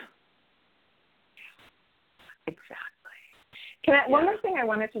alive. Exactly. One more thing I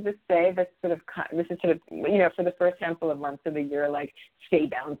wanted to just say this is sort of, for the first handful of months of the year, like, stay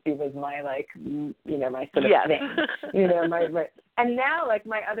bouncy was my, like, my sort of thing. My and now, like,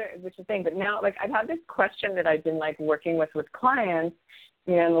 my other, which is thing, but now, like, I've had this question that I've been, like, working with clients,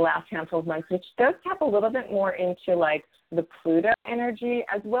 in the last handful of months, which does tap a little bit more into, like, the Pluto energy,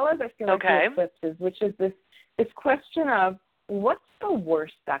 as well as I feel like the eclipses, which is this question of what's the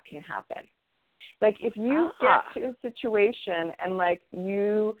worst that can happen? Like, if you get to a situation and, like,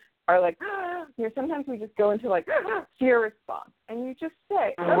 you are like, sometimes we just go into, like, fear response. And you just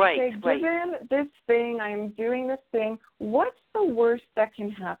say, okay, given this thing, I'm doing this thing, what's the worst that can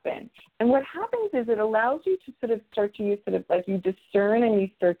happen? And what happens is it allows you to sort of start to use sort of, like, you discern and you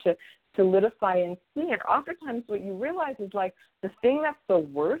start to solidify and see it. Oftentimes what you realize is, like, the thing that's the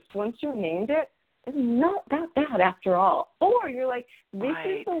worst, once you named it, is not that bad after all. Or you're like, this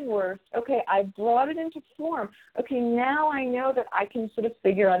is the worst. Okay, I brought it into form. Okay, now I know that I can sort of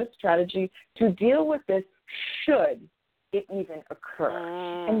figure out a strategy to deal with this should it even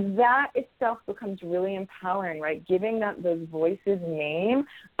occur. And that itself becomes really empowering, right? Giving those voices name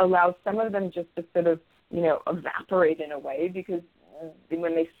allows some of them just to sort of, evaporate in a way, because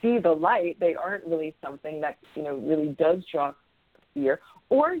when they see the light, they aren't really something that, really does draw fear.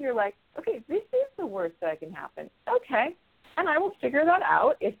 Or you're like, okay, this is the worst that can happen. Okay, and I will figure that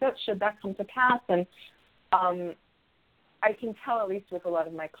out should that come to pass. And I can tell, at least with a lot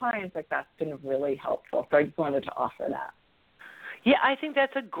of my clients, like that's been really helpful. So I just wanted to offer that. Yeah, I think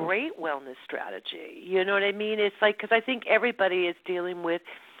that's a great wellness strategy. You know what I mean? It's like, because I think everybody is dealing with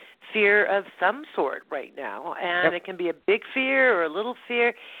fear of some sort right now, and it can be a big fear or a little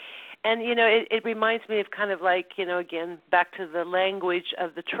fear. And, it reminds me of kind of like, again, back to the language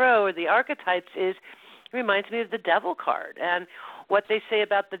of the Tarot or the archetypes it reminds me of the Devil card. And what they say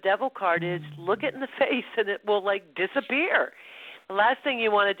about the Devil card is look it in the face and it will, like, disappear. The last thing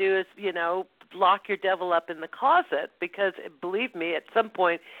you want to do is, lock your devil up in the closet, because, believe me, at some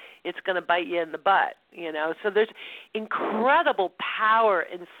point it's going to bite you in the butt, So there's incredible power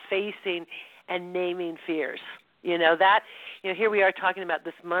in facing and naming fears. Here we are talking about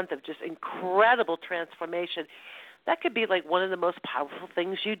this month of just incredible transformation. That could be like one of the most powerful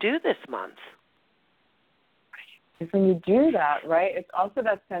things you do this month. When you do that, right, it's also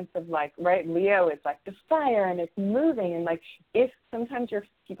that sense of like, right, Leo is like the fire and it's moving, and like if sometimes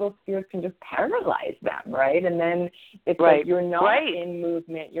people's fears can just paralyze them, right? And then it's like you're not in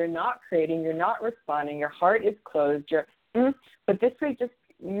movement, you're not creating, you're not responding, your heart is closed, but this way just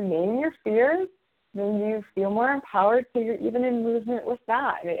you name your fears, then you feel more empowered, so you're even in movement with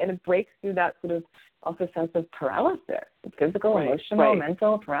that. And it breaks through that sort of also sense of paralysis, physical, emotional,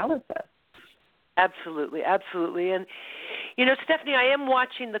 mental paralysis. Absolutely, absolutely. And, Stephanie, I am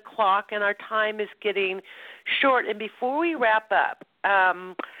watching the clock, and our time is getting short. And before we wrap up,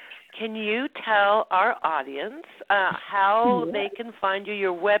 can you tell our audience how they can find you,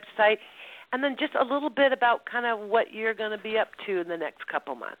 your website, and then just a little bit about kind of what you're going to be up to in the next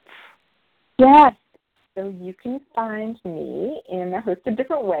couple months. Yes. So you can find me in a host of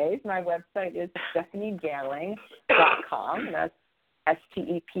different ways. My website is StephanieGailling.com. That's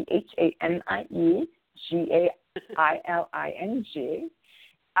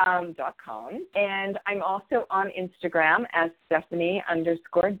StephanieGailling.com. And I'm also on Instagram as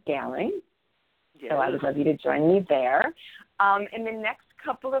Stephanie_Gailling. Yes. So I would love you to join me there. In the next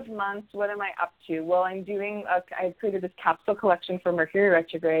couple of months, what am I up to? Well, I created this capsule collection for Mercury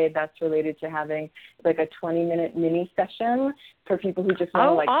retrograde that's related to having like a 20-minute mini session for people who just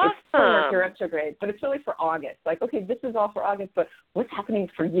want to awesome. It's for Mercury retrograde, but it's really for August. Like, okay, this is all for August, but what's happening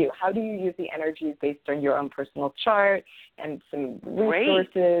for you? How do you use the energies based on your own personal chart and some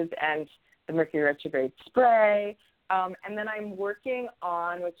resources and the Mercury retrograde spray? And then I'm working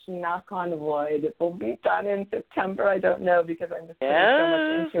on, which knock on wood, it will be done in September. I don't know because I'm just putting so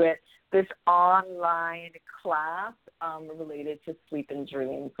much into it. This online class related to sleep and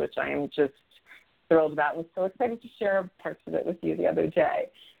dreams, which I am just thrilled about. I'm so excited to share parts of it with you the other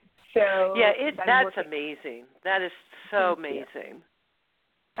day. So that's amazing. That is so amazing.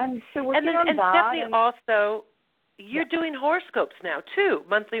 And so working on and that. Stephanie, also, you're doing horoscopes now, too,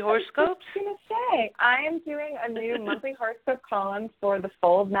 monthly horoscopes? I was going to say, I am doing a new monthly horoscope column for the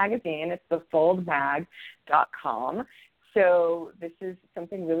Fold magazine. It's thefoldmag.com. So this is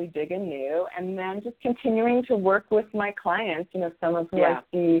something really big and new. And then just continuing to work with my clients, some of who I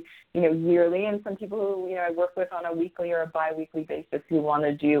see, yearly, and some people who, I work with on a weekly or a bi-weekly basis who want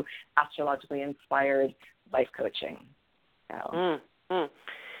to do astrologically inspired life coaching. So.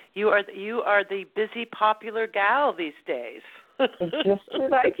 You are the busy, popular gal these days. Just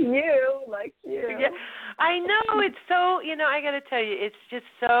like you. Yeah, I know. It's so, I got to tell you, it's just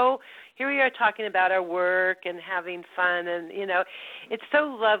so, here we are talking about our work and having fun. And, it's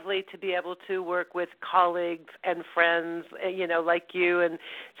so lovely to be able to work with colleagues and friends, like you and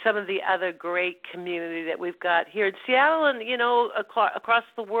some of the other great community that we've got here in Seattle and, across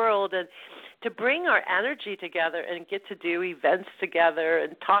the world. And to bring our energy together and get to do events together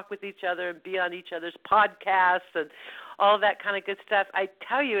and talk with each other and be on each other's podcasts and all that kind of good stuff. I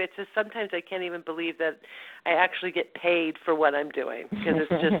tell you, it's just sometimes I can't even believe that I actually get paid for what I'm doing because it's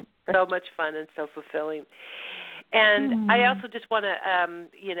just so much fun and so fulfilling. And I also just want to,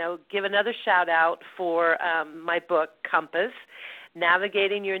 give another shout out for my book, Compass,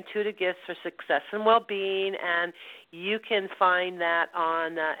 Navigating Your Intuitive Gifts for Success and Well-Being, and you can find that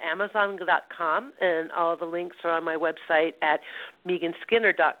on Amazon.com, and all the links are on my website at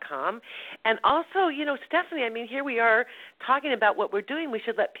MeganSkinner.com. And also, Stephanie, here we are talking about what we're doing. We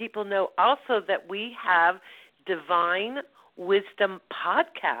should let people know also that we have Divine Wisdom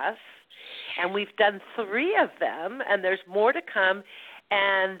podcasts, and we've done 3 of them, and there's more to come.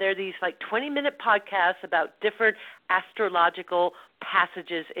 And they're these 20-minute podcasts about different astrological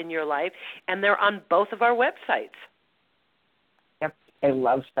passages in your life, and they're on both of our websites. Yep, I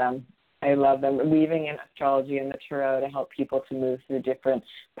love them. Weaving in astrology and the tarot to help people to move through different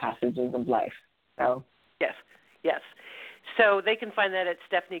passages of life. So Yes. So they can find that at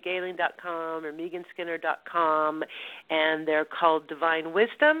StephanieGailling.com or MeganSkinner.com, and they're called Divine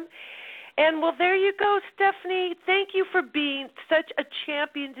Wisdom. And, well, there you go, Stephanie. Thank you for being such a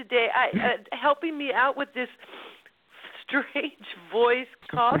champion today, helping me out with this strange voice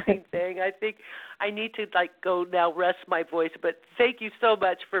coughing thing. I think I need to, go now rest my voice. But thank you so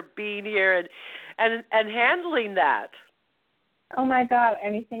much for being here and handling that. Oh, my God,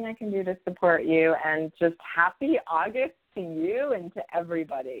 anything I can do to support you. And just happy August to you and to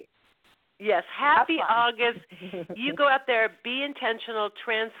everybody. Yes, happy August. You go out there, be intentional,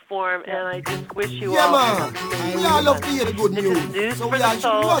 transform, and I just wish you all. Man. We all love to hear the good news. So we all should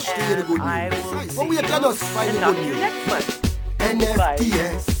rush to hear the good news. But we can just find the good news. Next month.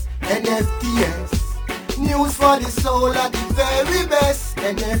 NFTS. News for the soul at the very best.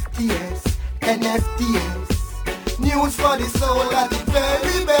 NFTS. News for the soul at the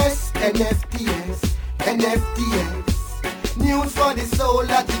very best. NFTS. News for the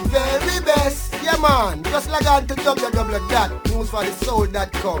soul at the very best. Yeah, man. Just log on to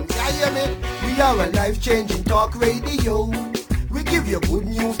www.newsforthesoul.com. Yeah, hear me? We are a life-changing talk radio. We give you good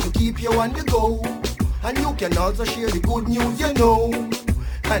news to keep you on the go. And you can also share the good news you know.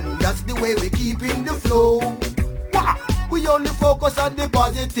 And that's the way we keep in the flow. Wow. We only focus on the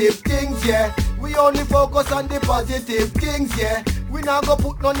positive things, yeah. We only focus on the positive things, yeah. We not go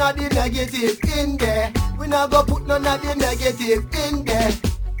put none of the negative in there. We not go put none of the negative in there.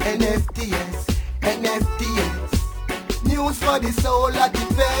 NFTS. News for the soul at the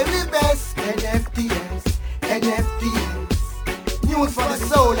very best. NFTS. News for the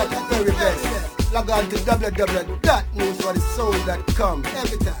soul at the very best. Log on to www.newsforthesoul.com.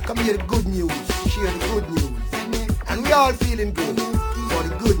 Every time. Come hear the good news. Share the good news. And we all feeling good for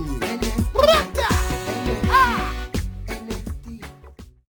the good news.